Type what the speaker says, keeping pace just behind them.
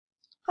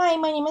Hi,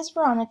 my name is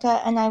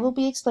Veronica, and I will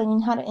be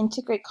explaining how to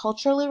integrate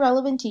culturally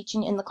relevant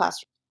teaching in the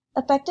classroom.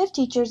 Effective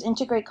teachers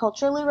integrate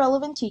culturally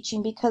relevant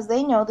teaching because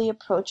they know the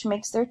approach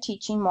makes their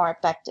teaching more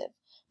effective.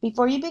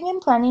 Before you begin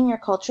planning your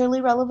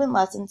culturally relevant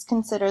lessons,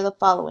 consider the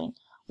following.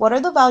 What are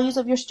the values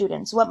of your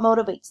students? What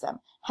motivates them?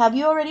 Have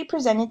you already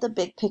presented the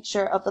big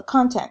picture of the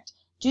content?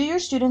 Do your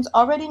students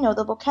already know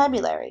the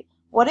vocabulary?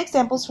 What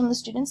examples from the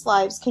students'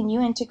 lives can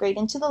you integrate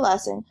into the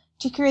lesson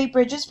to create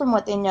bridges from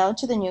what they know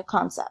to the new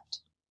concept?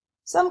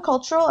 Some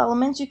cultural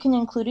elements you can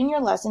include in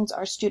your lessons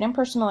are student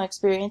personal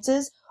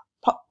experiences,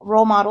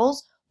 role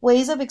models,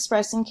 ways of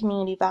expressing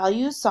community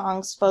values,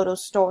 songs,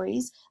 photos,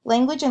 stories,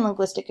 language and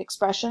linguistic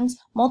expressions,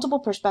 multiple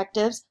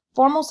perspectives,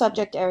 formal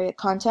subject area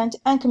content,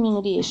 and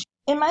community issues.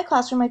 In my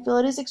classroom, I feel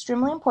it is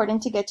extremely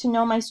important to get to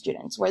know my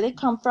students, where they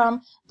come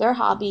from, their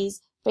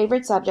hobbies,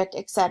 favorite subject,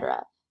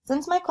 etc.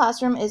 Since my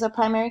classroom is a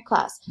primary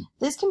class,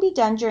 this can be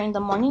done during the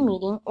morning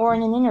meeting or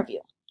in an interview.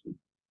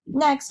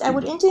 Next, I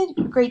would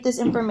integrate this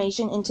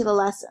information into the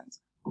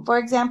lessons. For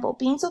example,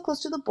 being so close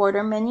to the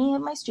border, many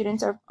of my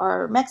students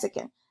are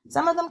Mexican.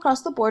 Some of them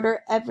cross the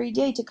border every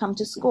day to come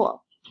to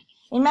school.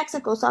 In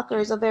Mexico, soccer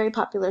is a very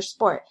popular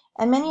sport,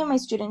 and many of my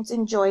students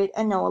enjoy it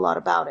and know a lot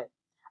about it.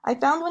 I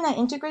found when I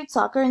integrate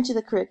soccer into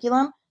the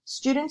curriculum,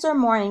 students are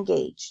more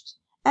engaged.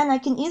 And I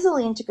can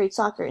easily integrate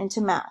soccer into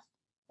math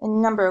in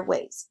a number of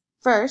ways.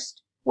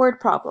 First,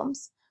 word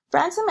problems.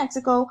 France and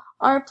Mexico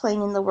are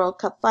playing in the World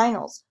Cup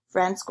finals.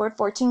 France scored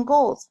 14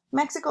 goals.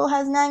 Mexico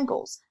has 9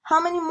 goals.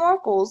 How many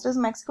more goals does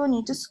Mexico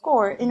need to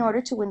score in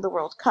order to win the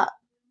World Cup?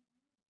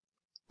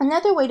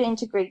 Another way to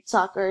integrate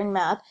soccer in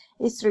math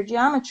is through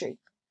geometry.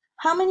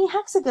 How many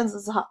hexagons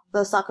does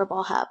the soccer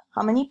ball have?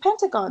 How many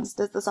pentagons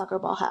does the soccer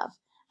ball have?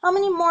 How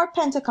many more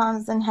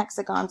pentagons than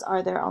hexagons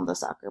are there on the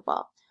soccer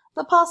ball?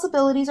 The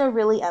possibilities are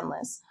really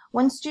endless.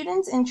 When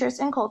students'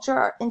 interests and culture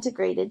are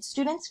integrated,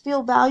 students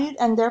feel valued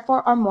and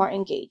therefore are more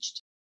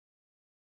engaged.